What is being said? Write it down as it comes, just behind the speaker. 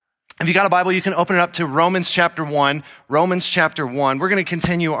If you got a Bible, you can open it up to Romans chapter 1. Romans chapter 1. We're going to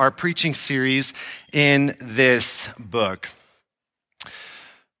continue our preaching series in this book.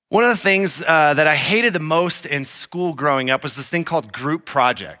 One of the things that I hated the most in school growing up was this thing called group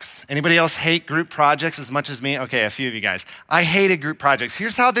projects. Anybody else hate group projects as much as me? Okay, a few of you guys. I hated group projects.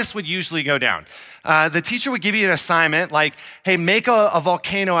 Here's how this would usually go down. The teacher would give you an assignment like, hey, make a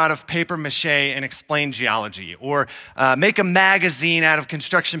volcano out of paper mache and explain geology, or make a magazine out of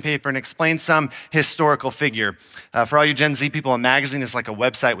construction paper and explain some historical figure. For all you Gen Z people, a magazine is like a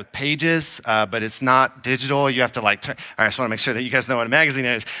website with pages, but it's not digital. You have to all right, I just want to make sure that you guys know what a magazine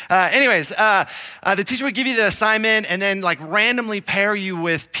is. The teacher would give you the assignment and then like randomly pair you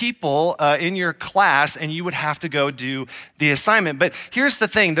with people in your class, and you would have to go do the assignment. But here's the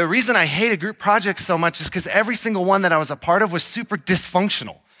thing. The reason I hated group projects so much is because every single one that I was a part of was super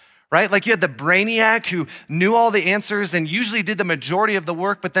dysfunctional, right? Like you had the brainiac who knew all the answers and usually did the majority of the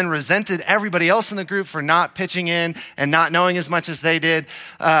work, but then resented everybody else in the group for not pitching in and not knowing as much as they did.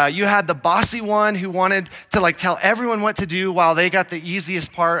 You had the bossy one who wanted to like tell everyone what to do while they got the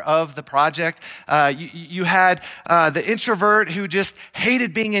easiest part of the project. You had the introvert who just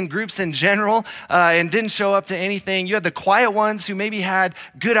hated being in groups in general and didn't show up to anything. You had the quiet ones who maybe had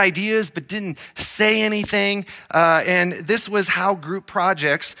good ideas but didn't say anything. And this was how group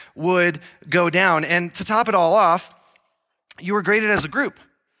projects would go down. And to top it all off, you were graded as a group.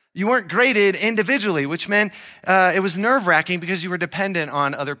 You weren't graded individually, which meant it was nerve-wracking because you were dependent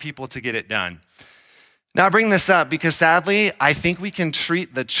on other people to get it done. Now, I bring this up because sadly, I think we can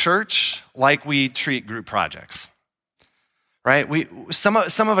treat the church like we treat group projects, right? Some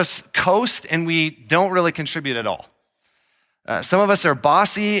of us coast and we don't really contribute at all. Some of us are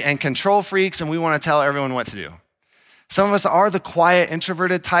bossy and control freaks and we want to tell everyone what to do. Some of us are the quiet,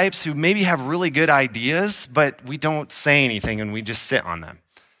 introverted types who maybe have really good ideas, but we don't say anything and we just sit on them.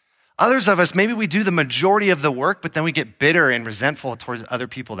 Others of us, maybe we do the majority of the work, but then we get bitter and resentful towards other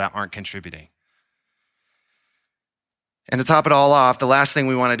people that aren't contributing. And to top it all off, the last thing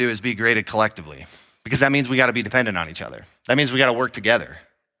we want to do is be graded collectively, because that means we got to be dependent on each other. That means we got to work together.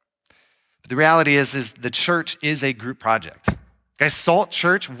 But the reality is the church is a group project. Guys, Salt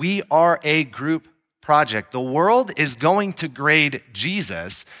Church, we are a group project. The world is going to grade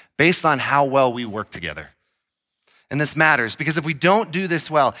Jesus based on how well we work together. And this matters because if we don't do this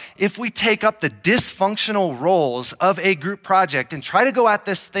well, if we take up the dysfunctional roles of a group project and try to go at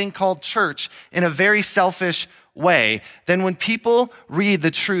this thing called church in a very selfish way, then when people read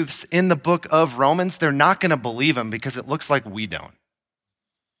the truths in the book of Romans, they're not going to believe them because it looks like we don't.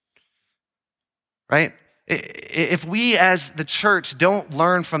 Right? If we as the church don't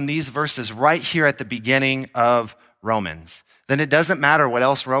learn from these verses right here at the beginning of Romans, then it doesn't matter what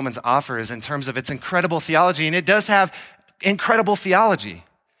else Romans offers in terms of its incredible theology, and it does have incredible theology.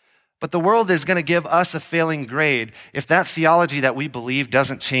 But the world is going to give us a failing grade if that theology that we believe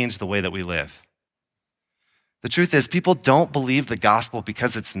doesn't change the way that we live. The truth is, people don't believe the gospel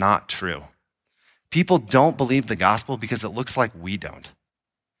because it's not true. People don't believe the gospel because it looks like we don't.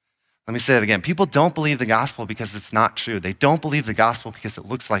 Let me say it again. People don't believe the gospel because it's not true. They don't believe the gospel because it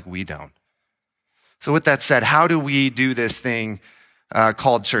looks like we don't. So with that said, how do we do this thing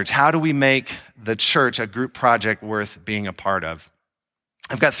called church? How do we make the church a group project worth being a part of?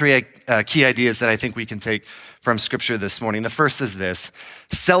 I've got three key ideas that I think we can take from scripture this morning. The first is this: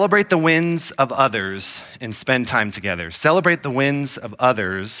 celebrate the wins of others and spend time together. Celebrate the wins of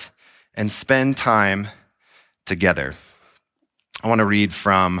others and spend time together. I want to read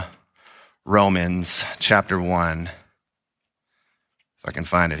from Romans chapter 1, if I can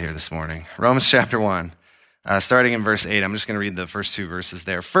find it here this morning. Romans chapter 1, starting in verse 8. I'm just going to read the first two verses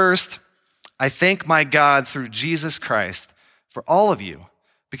there. First, I thank my God through Jesus Christ for all of you,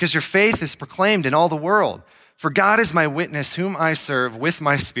 because your faith is proclaimed in all the world. For God is my witness, whom I serve with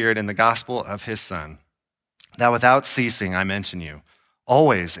my spirit in the gospel of his Son, that without ceasing I mention you,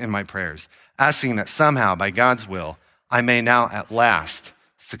 always in my prayers, asking that somehow by God's will I may now at last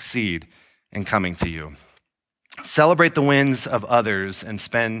succeed in coming to you. Celebrate the wins of others and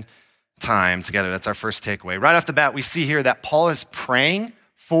spend time together. That's our first takeaway. Right off the bat, we see here that Paul is praying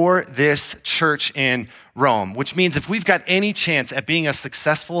for this church in Rome, which means if we've got any chance at being a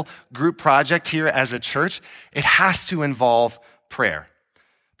successful group project here as a church, it has to involve prayer.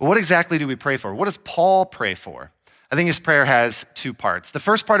 But what exactly do we pray for? What does Paul pray for? I think his prayer has two parts. The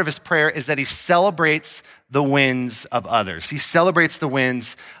first part of his prayer is that he celebrates the wins of others. He celebrates the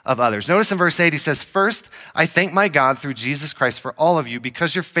wins of others. Notice in verse 8, he says, first, I thank my God through Jesus Christ for all of you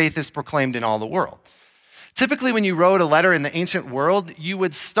because your faith is proclaimed in all the world. Typically, when you wrote a letter in the ancient world, you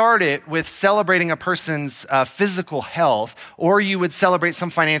would start it with celebrating a person's physical health, or you would celebrate some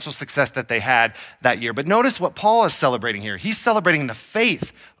financial success that they had that year. But notice what Paul is celebrating here. He's celebrating the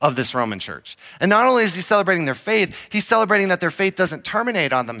faith of this Roman church. And not only is he celebrating their faith, he's celebrating that their faith doesn't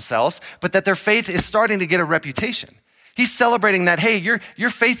terminate on themselves, but that their faith is starting to get a reputation. He's celebrating that, hey, your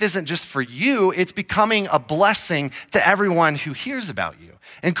faith isn't just for you, it's becoming a blessing to everyone who hears about you,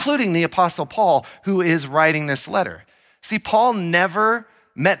 including the Apostle Paul, who is writing this letter. See, Paul never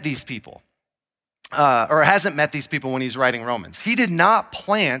met these people, or hasn't met these people when he's writing Romans. He did not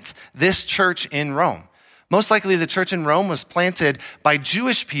plant this church in Rome. Most likely the church in Rome was planted by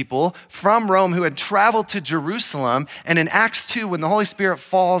Jewish people from Rome who had traveled to Jerusalem. And in Acts 2, when the Holy Spirit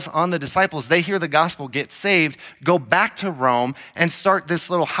falls on the disciples, they hear the gospel, get saved, go back to Rome and start this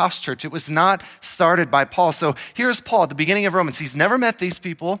little house church. It was not started by Paul. So here's Paul at the beginning of Romans. He's never met these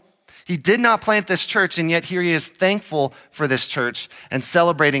people. He did not plant this church, and yet here he is thankful for this church and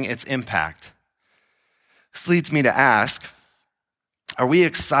celebrating its impact. This leads me to ask, are we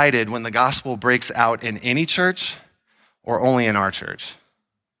excited when the gospel breaks out in any church or only in our church?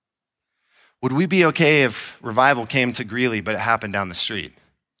 Would we be okay if revival came to Greeley, but it happened down the street?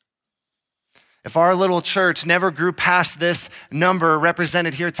 If our little church never grew past this number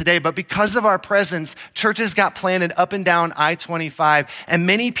represented here today, but because of our presence, churches got planted up and down I-25, and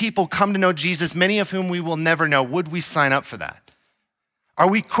many people come to know Jesus, many of whom we will never know, would we sign up for that? Are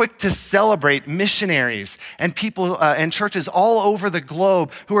we quick to celebrate missionaries and people and churches all over the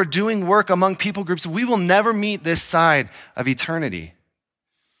globe who are doing work among people groups we will never meet this side of eternity?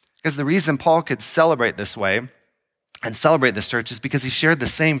 Because the reason Paul could celebrate this way and celebrate this church is because he shared the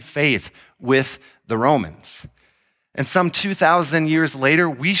same faith with the Romans. And some 2,000 years later,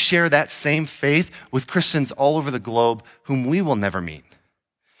 we share that same faith with Christians all over the globe whom we will never meet.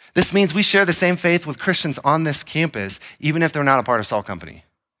 This means we share the same faith with Christians on this campus, even if they're not a part of Salt Company.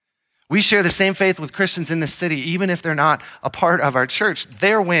 We share the same faith with Christians in this city, even if they're not a part of our church.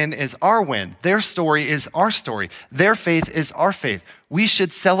 Their win is our win. Their story is our story. Their faith is our faith. We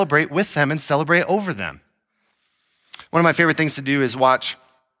should celebrate with them and celebrate over them. One of my favorite things to do is watch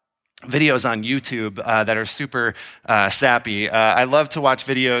videos on YouTube that are super sappy. I love to watch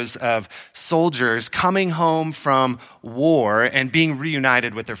videos of soldiers coming home from war and being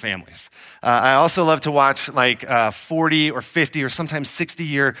reunited with their families. I also love to watch 40 or 50 or sometimes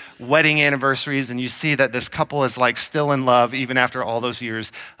 60-year wedding anniversaries, and you see that this couple is still in love even after all those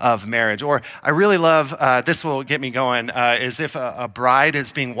years of marriage. Or I really love, this will get me going, is if a bride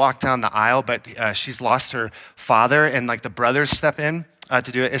is being walked down the aisle, but she's lost her father, and the brothers step in to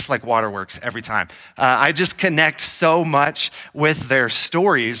do it. It's like waterworks every time. I just connect so much with their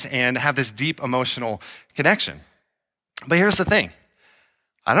stories and have this deep emotional connection. But here's the thing.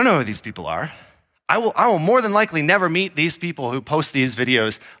 I don't know who these people are. I will more than likely never meet these people who post these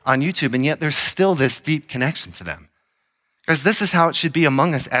videos on YouTube, and yet there's still this deep connection to them. Because this is how it should be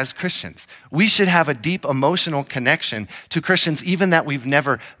among us as Christians. We should have a deep emotional connection to Christians even that we've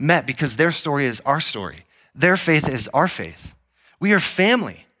never met, because their story is our story. Their faith is our faith. We are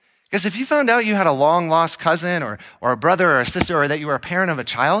family. Because if you found out you had a long-lost cousin or a brother or a sister, or that you were a parent of a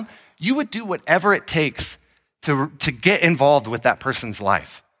child, you would do whatever it takes to get involved with that person's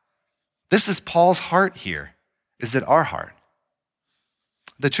life. This is Paul's heart here. Is it our heart?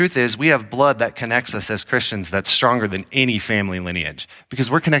 The truth is, we have blood that connects us as Christians that's stronger than any family lineage,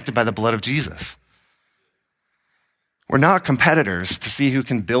 because we're connected by the blood of Jesus. We're not competitors to see who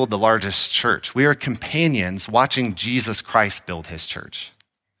can build the largest church. We are companions watching Jesus Christ build his church.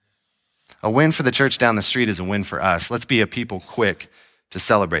 A win for the church down the street is a win for us. Let's be a people quick to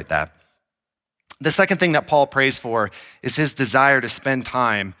celebrate that. The second thing that Paul prays for is his desire to spend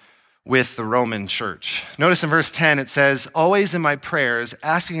time with the Roman church. Notice in verse 10, it says, always in my prayers,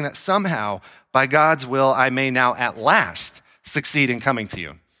 asking that somehow, by God's will, I may now at last succeed in coming to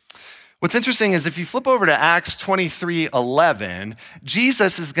you. What's interesting is if you flip over to Acts 23:11,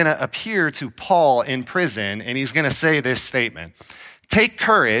 Jesus is going to appear to Paul in prison, and he's going to say this statement. Take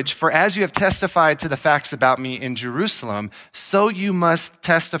courage, for as you have testified to the facts about me in Jerusalem, so you must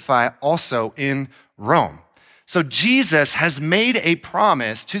testify also in Rome. So Jesus has made a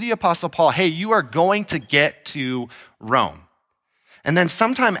promise to the Apostle Paul, hey, you are going to get to Rome. And then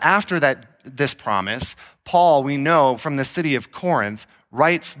sometime after this promise, Paul, we know from the city of Corinth,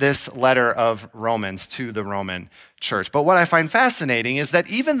 writes this letter of Romans to the Roman church. But what I find fascinating is that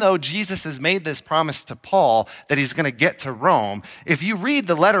even though Jesus has made this promise to Paul that he's going to get to Rome, if you read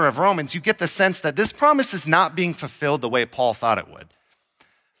the letter of Romans, you get the sense that this promise is not being fulfilled the way Paul thought it would.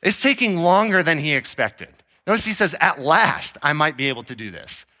 It's taking longer than he expected. Notice he says, at last, I might be able to do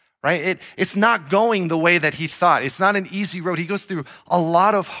this. right? It's not going the way that he thought. It's not an easy road. He goes through a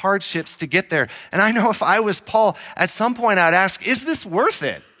lot of hardships to get there. And I know if I was Paul, at some point I'd ask, is this worth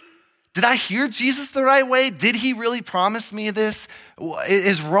it? Did I hear Jesus the right way? Did he really promise me this?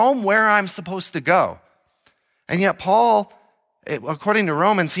 Is Rome where I'm supposed to go? And yet Paul, according to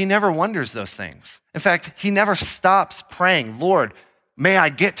Romans, he never wonders those things. In fact, he never stops praying, Lord, may I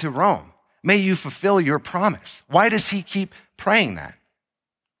get to Rome? May you fulfill your promise. Why does he keep praying that?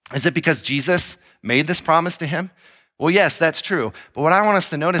 Is it because Jesus made this promise to him? Well, yes, that's true. But what I want us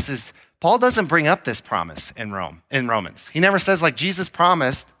to notice is Paul doesn't bring up this promise in Romans. He never says, like, Jesus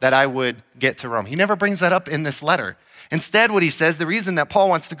promised that I would get to Rome. He never brings that up in this letter. Instead, what he says, the reason that Paul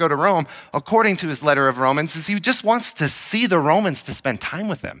wants to go to Rome, according to his letter of Romans, is he just wants to see the Romans to spend time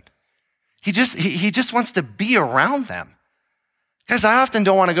with them. He just wants to be around them. Guys, I often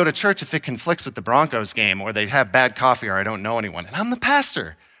don't want to go to church if it conflicts with the Broncos game or they have bad coffee or I don't know anyone. And I'm the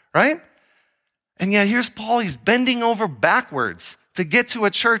pastor, right? And yet here's Paul, he's bending over backwards to get to a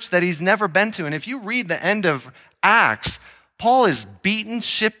church that he's never been to. And if you read the end of Acts, Paul is beaten,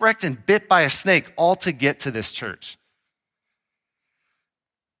 shipwrecked, and bit by a snake all to get to this church.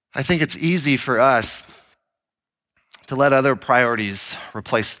 I think it's easy for us to let other priorities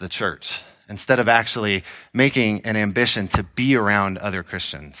replace the church instead of actually making an ambition to be around other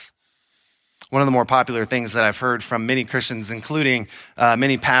Christians. One of the more popular things that I've heard from many Christians, including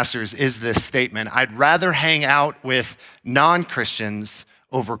many pastors, is this statement: I'd rather hang out with non-Christians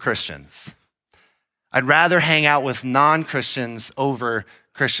over Christians. I'd rather hang out with non-Christians over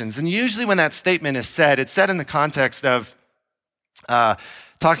Christians. And usually when that statement is said, it's said in the context of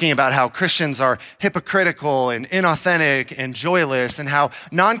talking about how Christians are hypocritical and inauthentic and joyless, and how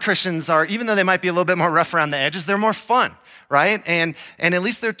non-Christians are, even though they might be a little bit more rough around the edges, they're more fun, right? And at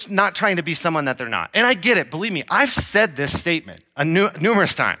least they're not trying to be someone that they're not. And I get it, believe me, I've said this statement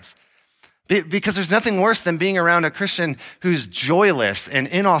numerous times, because there's nothing worse than being around a Christian who's joyless and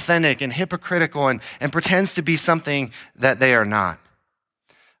inauthentic and hypocritical and pretends to be something that they are not.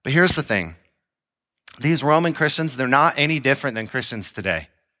 But here's the thing. These Roman Christians, they're not any different than Christians today.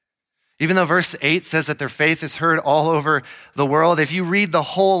 Even though verse 8 says that their faith is heard all over the world, if you read the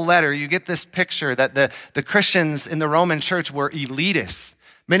whole letter, you get this picture that the Christians in the Roman church were elitists.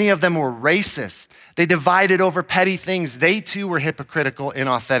 Many of them were racist. They divided over petty things. They too were hypocritical,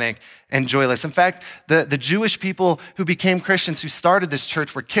 inauthentic, and joyless. In fact, the Jewish people who became Christians, who started this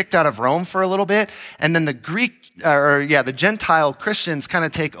church, were kicked out of Rome for a little bit. And then the Gentile Christians kind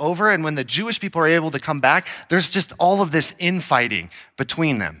of take over. And when the Jewish people are able to come back, there's just all of this infighting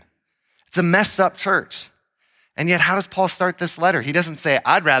between them. It's a messed up church. And yet, how does Paul start this letter? He doesn't say,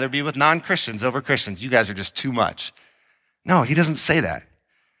 I'd rather be with non-Christians over Christians. You guys are just too much. No, he doesn't say that.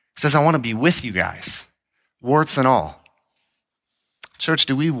 He says, I want to be with you guys, warts and all. Church,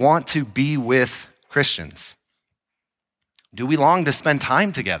 do we want to be with Christians? Do we long to spend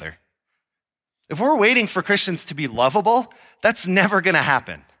time together? If we're waiting for Christians to be lovable, that's never going to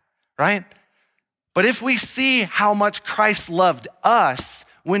happen, right? But if we see how much Christ loved us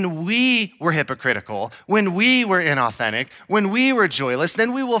when we were hypocritical, when we were inauthentic, when we were joyless,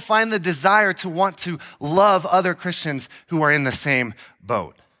 then we will find the desire to want to love other Christians who are in the same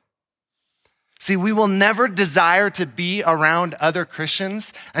boat. See, we will never desire to be around other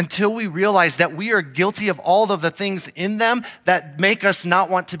Christians until we realize that we are guilty of all of the things in them that make us not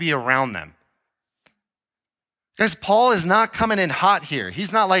want to be around them. Guys, Paul is not coming in hot here.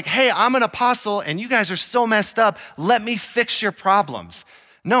 He's not like, hey, I'm an apostle and you guys are so messed up. Let me fix your problems.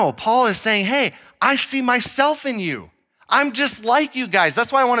 No, Paul is saying, hey, I see myself in you. I'm just like you guys.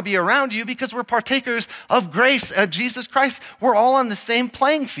 That's why I want to be around you, because we're partakers of grace, of Jesus Christ. We're all on the same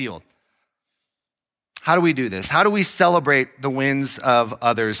playing field. How do we do this? How do we celebrate the wins of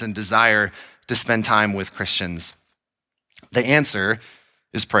others and desire to spend time with Christians? The answer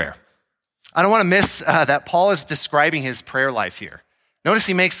is prayer. I don't want to miss that Paul is describing his prayer life here. Notice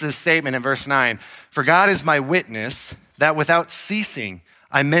he makes this statement in verse 9, for God is my witness that without ceasing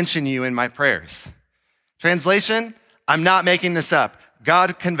I mention you in my prayers. Translation, I'm not making this up.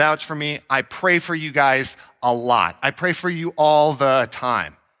 God can vouch for me. I pray for you guys a lot. I pray for you all the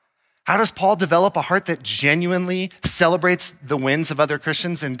time. How does Paul develop a heart that genuinely celebrates the wins of other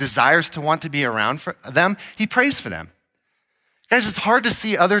Christians and desires to want to be around for them? He prays for them. Guys, it's hard to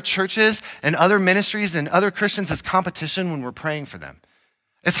see other churches and other ministries and other Christians as competition when we're praying for them.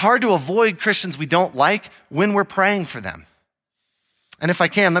 It's hard to avoid Christians we don't like when we're praying for them. And if I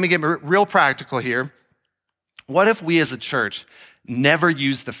can, let me get real practical here. What if we as a church never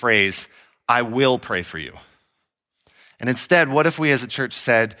use the phrase, I will pray for you? And instead, what if we as a church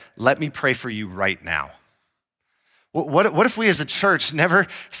said, let me pray for you right now? What if we as a church never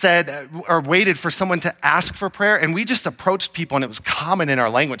said or waited for someone to ask for prayer and we just approached people and it was common in our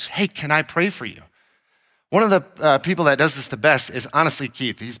language, hey, can I pray for you? One of the people that does this the best is honestly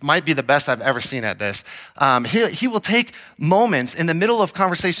Keith. He might be the best I've ever seen at this. He will take moments in the middle of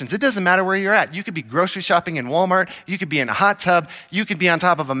conversations. It doesn't matter where you're at. You could be grocery shopping in Walmart. You could be in a hot tub. You could be on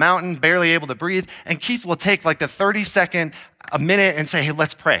top of a mountain, barely able to breathe. And Keith will take like the 30-second, a minute and say, hey,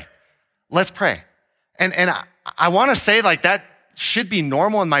 let's pray. Let's pray. And I want to say like that should be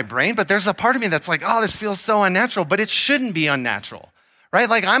normal in my brain, but there's a part of me that's like, oh, this feels so unnatural, but it shouldn't be unnatural. Right?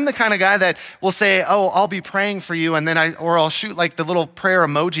 Like I'm the kind of guy that will say, oh, I'll be praying for you. And then I'll shoot like the little prayer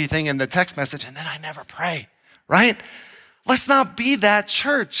emoji thing in the text message. And then I never pray, right? Let's not be that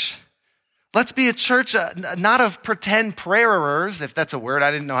church. Let's be a church, not of pretend prayerers, if that's a word.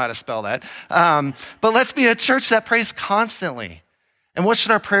 I didn't know how to spell that. But let's be a church that prays constantly. And what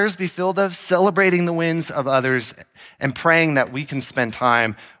should our prayers be filled of? Celebrating the wins of others and praying that we can spend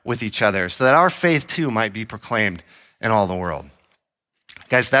time with each other so that our faith too might be proclaimed in all the world.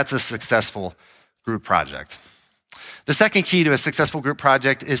 Guys, that's a successful group project. The second key to a successful group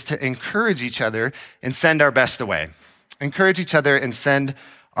project is to encourage each other and send our best away. Encourage each other and send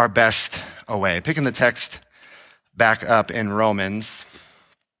our best away. Picking the text back up in Romans,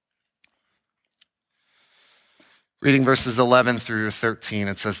 reading verses 11 through 13,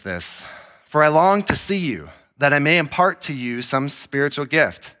 it says this, "For I long to see you, that I may impart to you some spiritual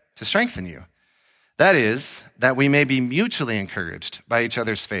gift to strengthen you. That is, that we may be mutually encouraged by each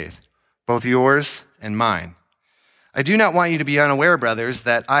other's faith, both yours and mine. I do not want you to be unaware, brothers,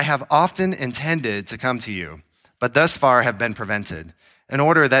 that I have often intended to come to you, but thus far have been prevented, in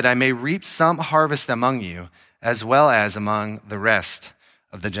order that I may reap some harvest among you, as well as among the rest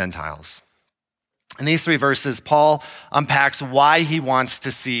of the Gentiles." In these three verses, Paul unpacks why he wants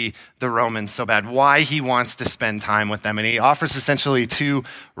to see the Romans so bad, why he wants to spend time with them. And he offers essentially two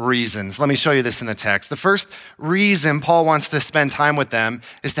reasons. Let me show you this in the text. The first reason Paul wants to spend time with them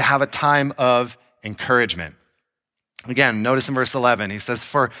is to have a time of encouragement. Again, notice in verse 11, he says,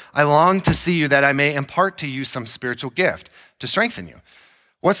 "For I long to see you that I may impart to you some spiritual gift to strengthen you."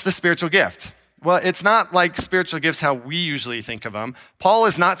 What's the spiritual gift? Well, it's not like spiritual gifts how we usually think of them. Paul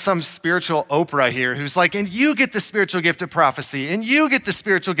is not some spiritual Oprah here who's like, and you get the spiritual gift of prophecy, and you get the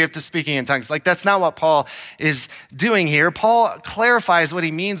spiritual gift of speaking in tongues. Like, that's not what Paul is doing here. Paul clarifies what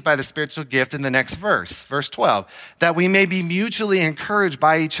he means by the spiritual gift in the next verse, verse 12, that we may be mutually encouraged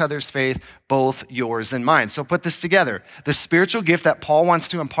by each other's faith, both yours and mine. So put this together. The spiritual gift that Paul wants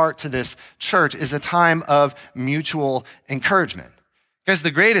to impart to this church is a time of mutual encouragement. Because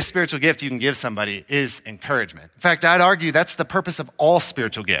the greatest spiritual gift you can give somebody is encouragement. In fact, I'd argue that's the purpose of all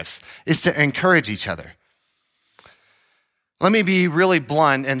spiritual gifts, is to encourage each other. Let me be really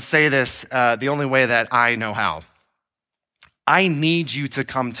blunt and say this the only way that I know how. I need you to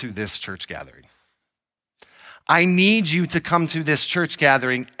come to this church gathering. I need you to come to this church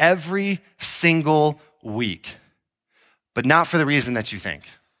gathering every single week, but not for the reason that you think.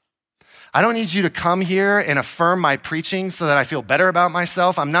 I don't need you to come here and affirm my preaching so that I feel better about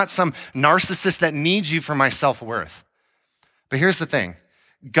myself. I'm not some narcissist that needs you for my self-worth. But here's the thing.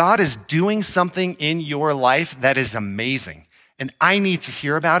 God is doing something in your life that is amazing. And I need to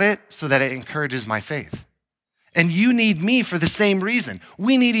hear about it so that it encourages my faith. And you need me for the same reason.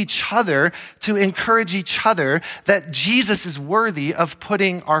 We need each other to encourage each other that Jesus is worthy of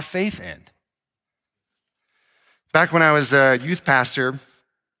putting our faith in. Back when I was a youth pastor,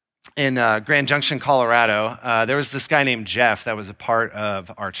 in Grand Junction, Colorado, there was this guy named Jeff that was a part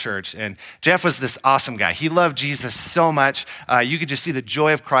of our church. And Jeff was this awesome guy. He loved Jesus so much. You could just see the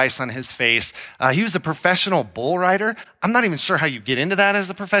joy of Christ on his face. He was a professional bull rider. I'm not even sure how you get into that as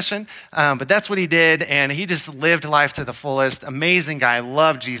a profession, but that's what he did. And he just lived life to the fullest. Amazing guy.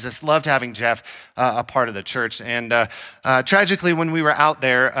 Loved Jesus. Loved having Jeff a part of the church. And tragically, when we were out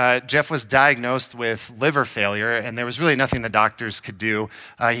there, Jeff was diagnosed with liver failure, and there was really nothing the doctors could do.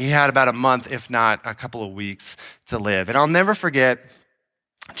 He had about a month, if not a couple of weeks, to live. And I'll never forget,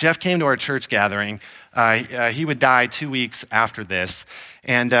 Jeff came to our church gathering. He would die 2 weeks after this.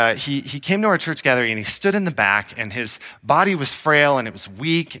 And he came to our church gathering and he stood in the back, and his body was frail and it was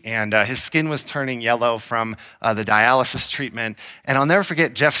weak, and his skin was turning yellow from the dialysis treatment. And I'll never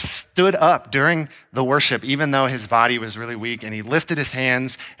forget, Jeff stood up during the worship, even though his body was really weak, and he lifted his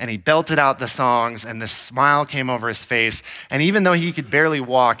hands and he belted out the songs, and this smile came over his face. And even though he could barely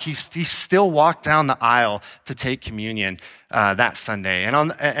walk, he still walked down the aisle to take communion that Sunday. And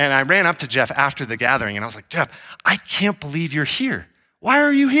I ran up to Jeff after the gathering and I was like, "Jeff, I can't believe you're here. Why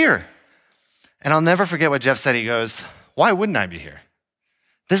are you here?" And I'll never forget what Jeff said. He goes, "Why wouldn't I be here?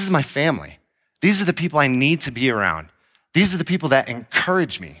 This is my family. These are the people I need to be around. These are the people that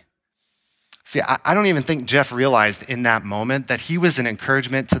encourage me. See, I don't even think Jeff realized in that moment that he was an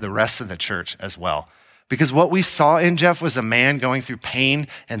encouragement to the rest of the church as well. Because what we saw in Jeff was a man going through pain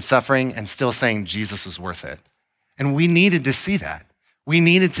and suffering and still saying Jesus was worth it. And we needed to see that. We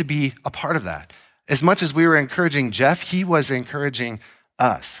needed to be a part of that. As much as we were encouraging Jeff, he was encouraging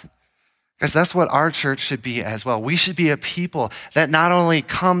us. Because that's what our church should be as well. We should be a people that not only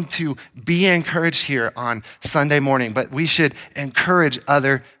come to be encouraged here on Sunday morning, but we should encourage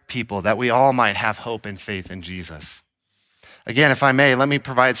other people that we all might have hope and faith in Jesus. Again, if I may, let me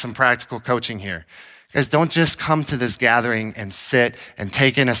provide some practical coaching here. Guys, don't just come to this gathering and sit and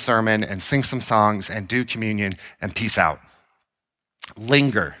take in a sermon and sing some songs and do communion and peace out.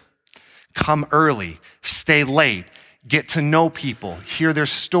 Linger, come early, stay late, get to know people, hear their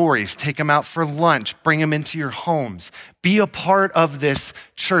stories, take them out for lunch, bring them into your homes. Be a part of this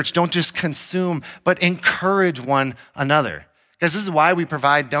church. Don't just consume, but encourage one another. Because this is why we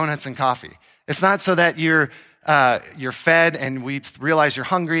provide donuts and coffee. It's not so that you're fed and we realize you're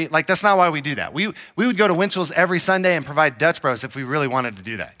hungry. Like, that's not why we do that. We would go to Winchell's every Sunday and provide Dutch Bros if we really wanted to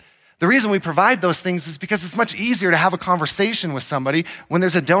do that. The reason we provide those things is because it's much easier to have a conversation with somebody when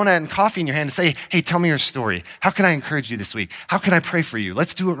there's a donut and coffee in your hand and say, hey, tell me your story. How can I encourage you this week? How can I pray for you?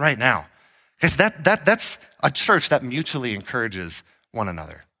 Let's do it right now. Because that's a church that mutually encourages one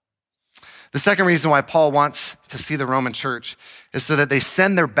another. The second reason why Paul wants to see the Roman church is so that they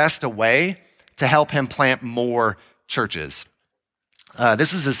send their best away to help him plant more churches.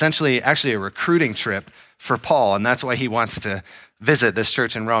 This is essentially actually a recruiting trip for Paul, and that's why he wants to visit this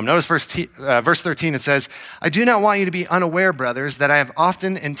church in Rome. Notice verse 13, it says, I do not want you to be unaware, brothers, that I have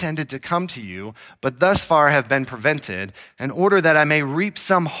often intended to come to you, but thus far have been prevented, in order that I may reap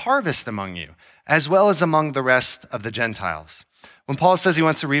some harvest among you, as well as among the rest of the Gentiles. When Paul says he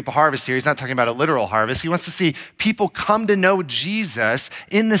wants to reap a harvest here, he's not talking about a literal harvest. He wants to see people come to know Jesus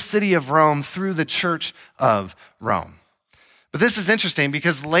in the city of Rome through the church of Rome. But this is interesting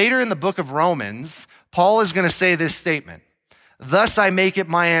because later in the book of Romans, Paul is going to say this statement. Thus I make it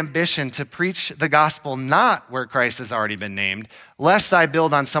my ambition to preach the gospel not where Christ has already been named, lest I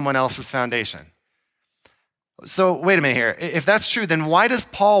build on someone else's foundation. So wait a minute here. If that's true, then why does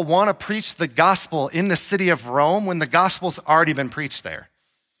Paul want to preach the gospel in the city of Rome when the gospel's already been preached there?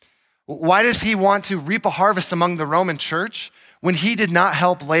 Why does he want to reap a harvest among the Roman church when he did not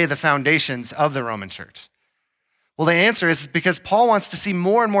help lay the foundations of the Roman church? Well, the answer is because Paul wants to see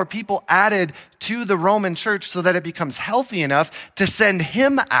more and more people added to the Roman church so that it becomes healthy enough to send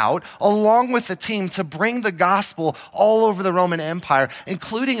him out along with the team to bring the gospel all over the Roman Empire,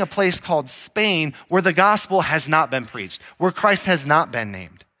 including a place called Spain where the gospel has not been preached, where Christ has not been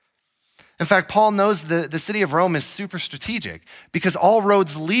named. In fact, Paul knows the city of Rome is super strategic because all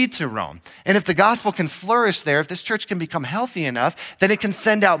roads lead to Rome. And if the gospel can flourish there, if this church can become healthy enough, then it can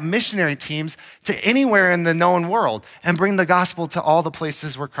send out missionary teams to anywhere in the known world and bring the gospel to all the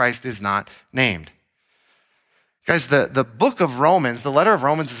places where Christ is not named. Guys, the book of Romans, the letter of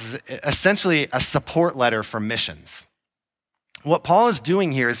Romans is essentially a support letter for missions. What Paul is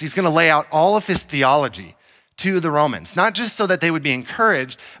doing here is he's going to lay out all of his theology to the Romans, not just so that they would be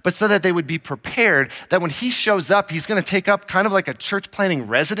encouraged, but so that they would be prepared that when he shows up, he's going to take up kind of like a church planting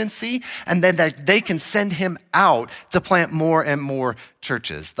residency, and then that they can send him out to plant more and more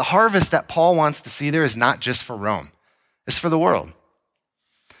churches. The harvest that Paul wants to see there is not just for Rome, it's for the world.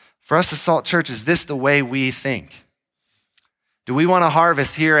 For us, the Salt Church, is this the way we think? Do we want to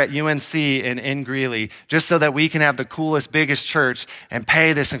harvest here at UNC and in Greeley just so that we can have the coolest, biggest church and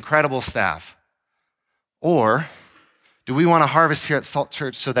pay this incredible staff? Or do we want to harvest here at Salt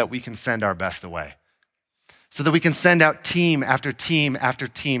Church so that we can send our best away? So that we can send out team after team after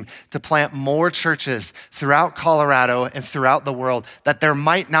team to plant more churches throughout Colorado and throughout the world, that there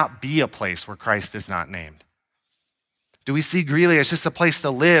might not be a place where Christ is not named? Do we see Greeley as just a place to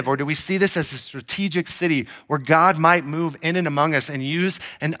live, or do we see this as a strategic city where God might move in and among us and use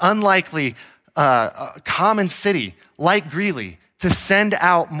an unlikely common city like Greeley to send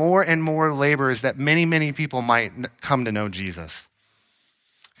out more and more laborers that many, many people might come to know Jesus?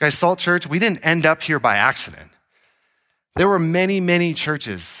 Guys, Salt Church, we didn't end up here by accident. There were many, many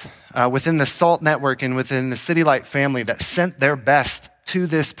churches within the Salt Network and within the City Light family that sent their best to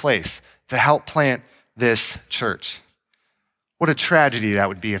this place to help plant this church. What a tragedy that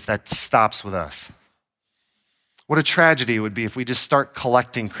would be if that stops with us. What a tragedy it would be if we just start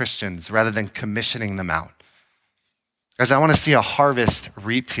collecting Christians rather than commissioning them out. Guys, I want to see a harvest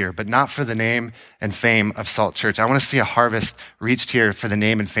reaped here, but not for the name and fame of Salt Church. I want to see a harvest reached here for the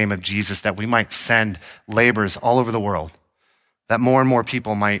name and fame of Jesus, that we might send laborers all over the world, that more and more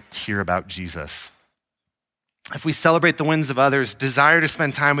people might hear about Jesus. If we celebrate the wins of others, desire to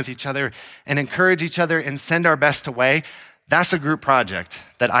spend time with each other and encourage each other and send our best away, that's a group project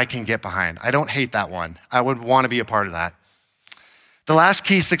that I can get behind. I don't hate that one. I would want to be a part of that. The last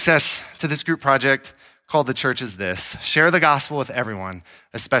key success to this group project called the church is this: share the gospel with everyone,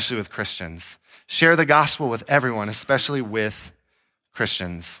 especially with Christians. Share the gospel with everyone, especially with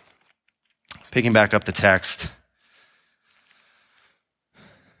Christians. Picking back up the text.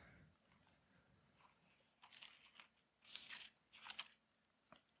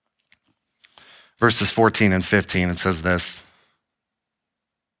 Verses 14 and 15, it says this: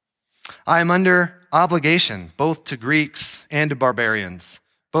 I am under obligation both to Greeks and to barbarians,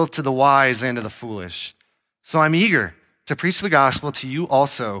 both to the wise and to the foolish. So I'm eager to preach the gospel to you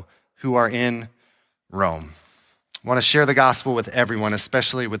also who are in Rome. I want to share the gospel with everyone,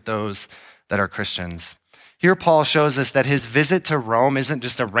 especially with those that are Christians. Here, Paul shows us that his visit to Rome isn't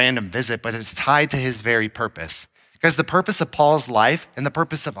just a random visit, but it's tied to his very purpose. Because the purpose of Paul's life and the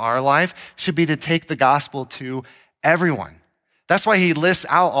purpose of our life should be to take the gospel to everyone. That's why he lists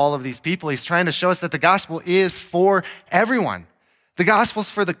out all of these people. He's trying to show us that the gospel is for everyone. The gospel's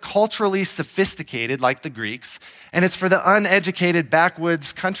for the culturally sophisticated, like the Greeks, and it's for the uneducated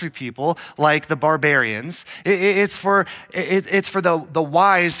backwoods country people, like the barbarians. It's for the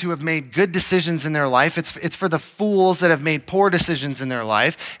wise who have made good decisions in their life. It's for the fools that have made poor decisions in their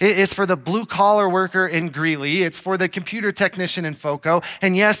life. It's for the blue-collar worker in Greeley. It's for the computer technician in FOCO.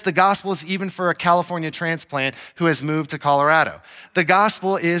 And yes, the gospel is even for a California transplant who has moved to Colorado. The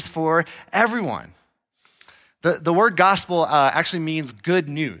gospel is for everyone. The word gospel actually means good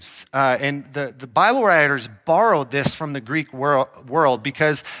news. And the Bible writers borrowed this from the Greek world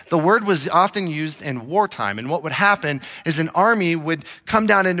because the word was often used in wartime. And what would happen is an army would come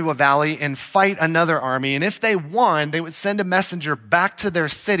down into a valley and fight another army. And if they won, they would send a messenger back to their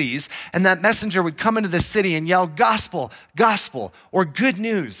cities. And that messenger would come into the city and yell, gospel, gospel, or good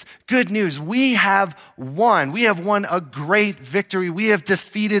news, good news. We have won. We have won a great victory. We have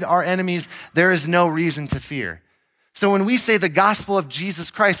defeated our enemies. There is no reason to fear. So when we say the gospel of Jesus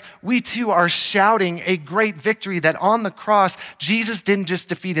Christ, we too are shouting a great victory that on the cross, Jesus didn't just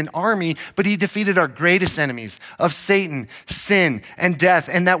defeat an army, but he defeated our greatest enemies of Satan, sin, and death,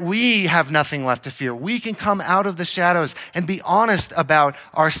 and that we have nothing left to fear. We can come out of the shadows and be honest about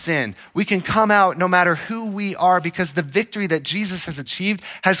our sin. We can come out no matter who we are because the victory that Jesus has achieved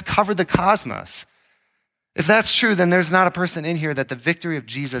has covered the cosmos. If that's true, then there's not a person in here that the victory of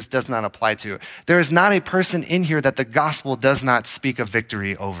Jesus does not apply to. There is not a person in here that the gospel does not speak of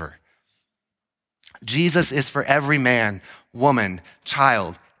victory over. Jesus is for every man, woman,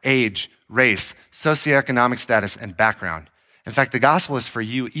 child, age, race, socioeconomic status, and background. In fact, the gospel is for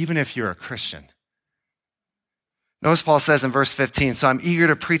you even if you're a Christian. Notice Paul says in verse 15, so I'm eager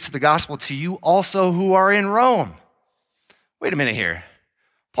to preach the gospel to you also who are in Rome. Wait a minute here.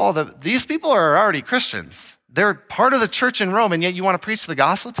 Paul, these people are already Christians. They're part of the church in Rome, and yet you want to preach the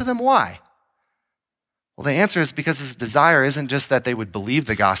gospel to them? Why? Well, the answer is because his desire isn't just that they would believe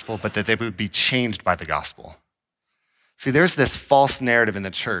the gospel, but that they would be changed by the gospel. See, there's this false narrative in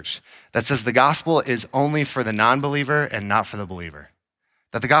the church that says the gospel is only for the non-believer and not for the believer.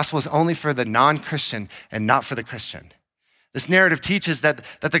 That the gospel is only for the non-Christian and not for the Christian. This narrative teaches that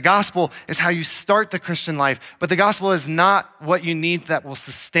the gospel is how you start the Christian life, but the gospel is not what you need that will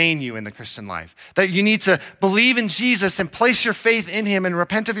sustain you in the Christian life. That you need to believe in Jesus and place your faith in him and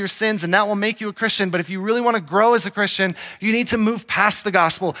repent of your sins, and that will make you a Christian. But if you really want to grow as a Christian, you need to move past the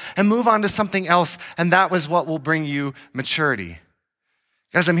gospel and move on to something else, and that was what will bring you maturity.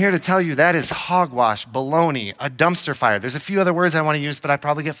 Guys, I'm here to tell you that is hogwash, baloney, a dumpster fire. There's a few other words I want to use, but I'd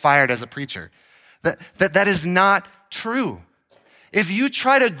probably get fired as a preacher. That is not true. If you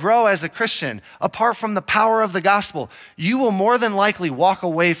try to grow as a Christian apart from the power of the gospel, you will more than likely walk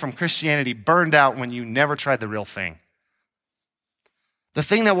away from Christianity burned out when you never tried the real thing. The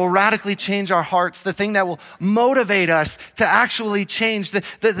thing that will radically change our hearts, the thing that will motivate us to actually change, the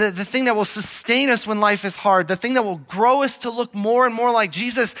thing that will sustain us when life is hard, the thing that will grow us to look more and more like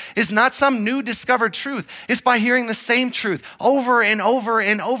Jesus is not some new discovered truth. It's by hearing the same truth over and over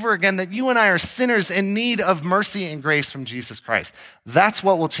and over again that you and I are sinners in need of mercy and grace from Jesus Christ. That's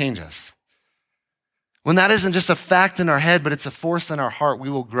what will change us. When that isn't just a fact in our head, but it's a force in our heart, we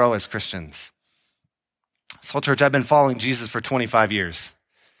will grow as Christians. Soul Church, I've been following Jesus for 25 years,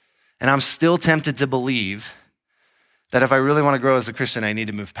 and I'm still tempted to believe that if I really want to grow as a Christian, I need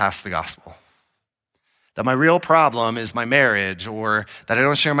to move past the gospel. That my real problem is my marriage, or that I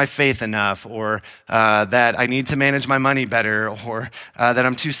don't share my faith enough, or that I need to manage my money better, or that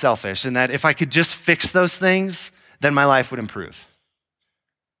I'm too selfish, and that if I could just fix those things, then my life would improve.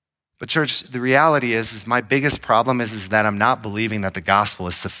 But church, the reality is my biggest problem is that I'm not believing that the gospel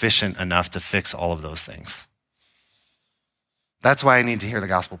is sufficient enough to fix all of those things. That's why I need to hear the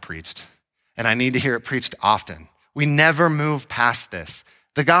gospel preached. And I need to hear it preached often. We never move past this.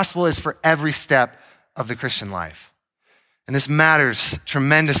 The gospel is for every step of the Christian life. And this matters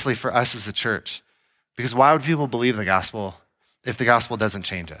tremendously for us as a church. Because why would people believe the gospel if the gospel doesn't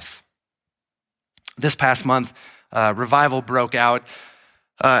change us? This past month, revival broke out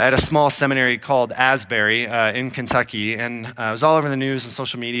at a small seminary called Asbury in Kentucky, and it was all over the news and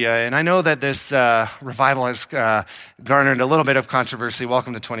social media. And I know that this revival has garnered a little bit of controversy.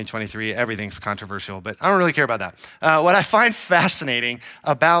 Welcome to 2023. Everything's controversial, but I don't really care about that. What I find fascinating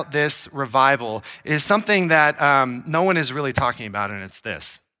about this revival is something that no one is really talking about, and it's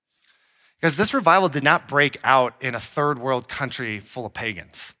this. Because this revival did not break out in a third world country full of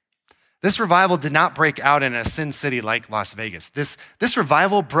pagans. This revival did not break out in a sin city like Las Vegas. This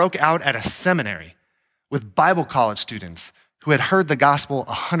revival broke out at a seminary with Bible college students who had heard the gospel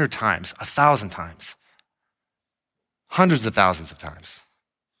 100 times, 1,000 times, hundreds of thousands of times.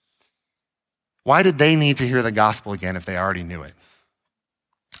 Why did they need to hear the gospel again if they already knew it?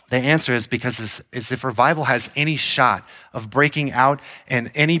 The answer is because if revival has any shot of breaking out in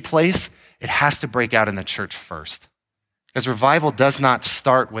any place, it has to break out in the church first. Because revival does not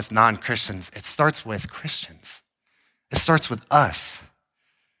start with non-Christians. It starts with Christians. It starts with us.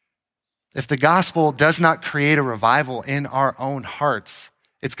 If the gospel does not create a revival in our own hearts,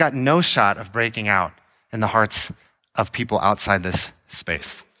 it's got no shot of breaking out in the hearts of people outside this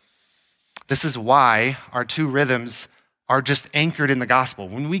space. This is why our two rhythms are just anchored in the gospel.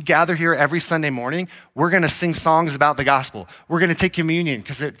 When we gather here every Sunday morning, we're going to sing songs about the gospel. We're going to take communion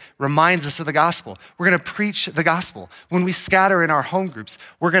because it reminds us of the gospel. We're going to preach the gospel. When we scatter in our home groups,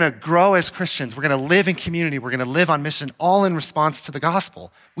 we're going to grow as Christians. We're going to live in community. We're going to live on mission, all in response to the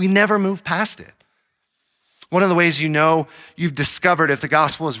gospel. We never move past it. One of the ways you know you've discovered if the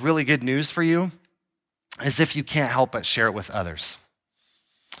gospel is really good news for you is if you can't help but share it with others.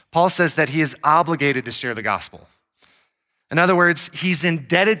 Paul says that he is obligated to share the gospel. In other words, he's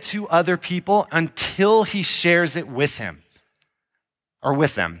indebted to other people until he shares it with him or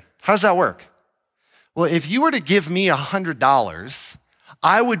with them. How does that work? Well, if you were to give me $100,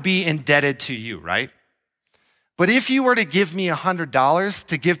 I would be indebted to you, right? But if you were to give me $100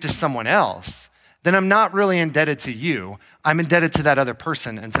 to give to someone else, then I'm not really indebted to you. I'm indebted to that other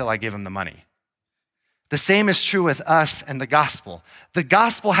person until I give them the money. The same is true with us and the gospel. The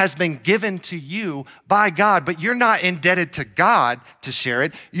gospel has been given to you by God, but you're not indebted to God to share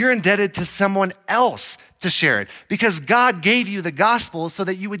it. You're indebted to someone else to share it because God gave you the gospel so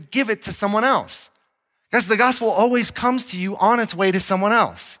that you would give it to someone else. Because the gospel always comes to you on its way to someone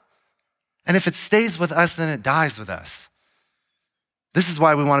else. And if it stays with us, then it dies with us. This is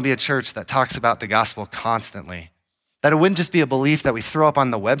why we want to be a church that talks about the gospel constantly. That it wouldn't just be a belief that we throw up on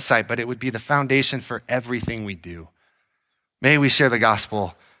the website, but it would be the foundation for everything we do. May we share the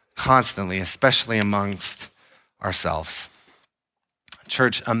gospel constantly, especially amongst ourselves.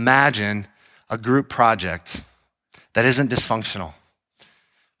 Church, imagine a group project that isn't dysfunctional,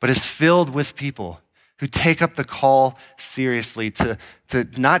 but is filled with people who take up the call seriously to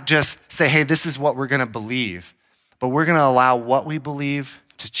not just say, hey, this is what we're going to believe, but we're going to allow what we believe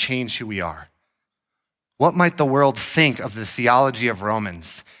to change who we are. What might the world think of the theology of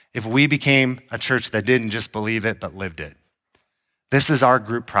Romans if we became a church that didn't just believe it, but lived it? This is our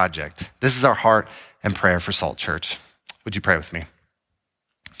group project. This is our heart and prayer for Salt Church. Would you pray with me?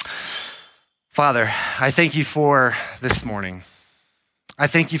 Father, I thank you for this morning. I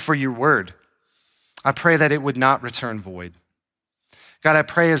thank you for your word. I pray that it would not return void. God, I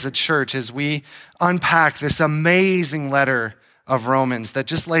pray as a church, as we unpack this amazing letter of Romans that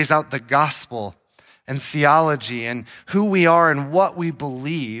just lays out the gospel and theology and who we are and what we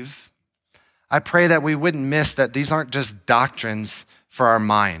believe, I pray that we wouldn't miss that these aren't just doctrines for our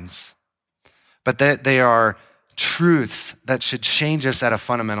minds, but that they are truths that should change us at a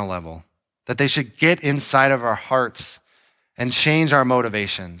fundamental level, that they should get inside of our hearts and change our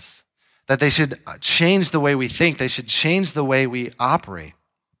motivations, that they should change the way we think, they should change the way we operate.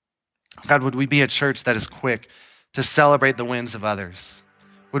 God, would we be a church that is quick to celebrate the wins of others?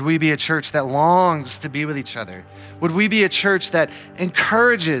 Would we be a church that longs to be with each other? Would we be a church that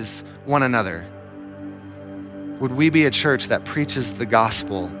encourages one another? Would we be a church that preaches the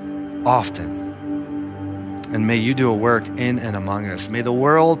gospel often? And may you do a work in and among us. May the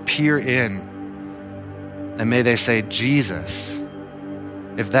world peer in and may they say, Jesus,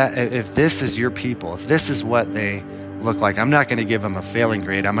 if this is your people, if this is what they look like? I'm not going to give them a failing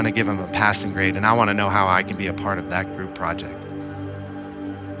grade. I'm going to give them a passing grade, and I want to know how I can be a part of that group project.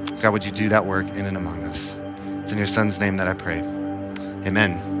 God, would you do that work in and among us? It's in your son's name that I pray.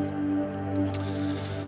 Amen.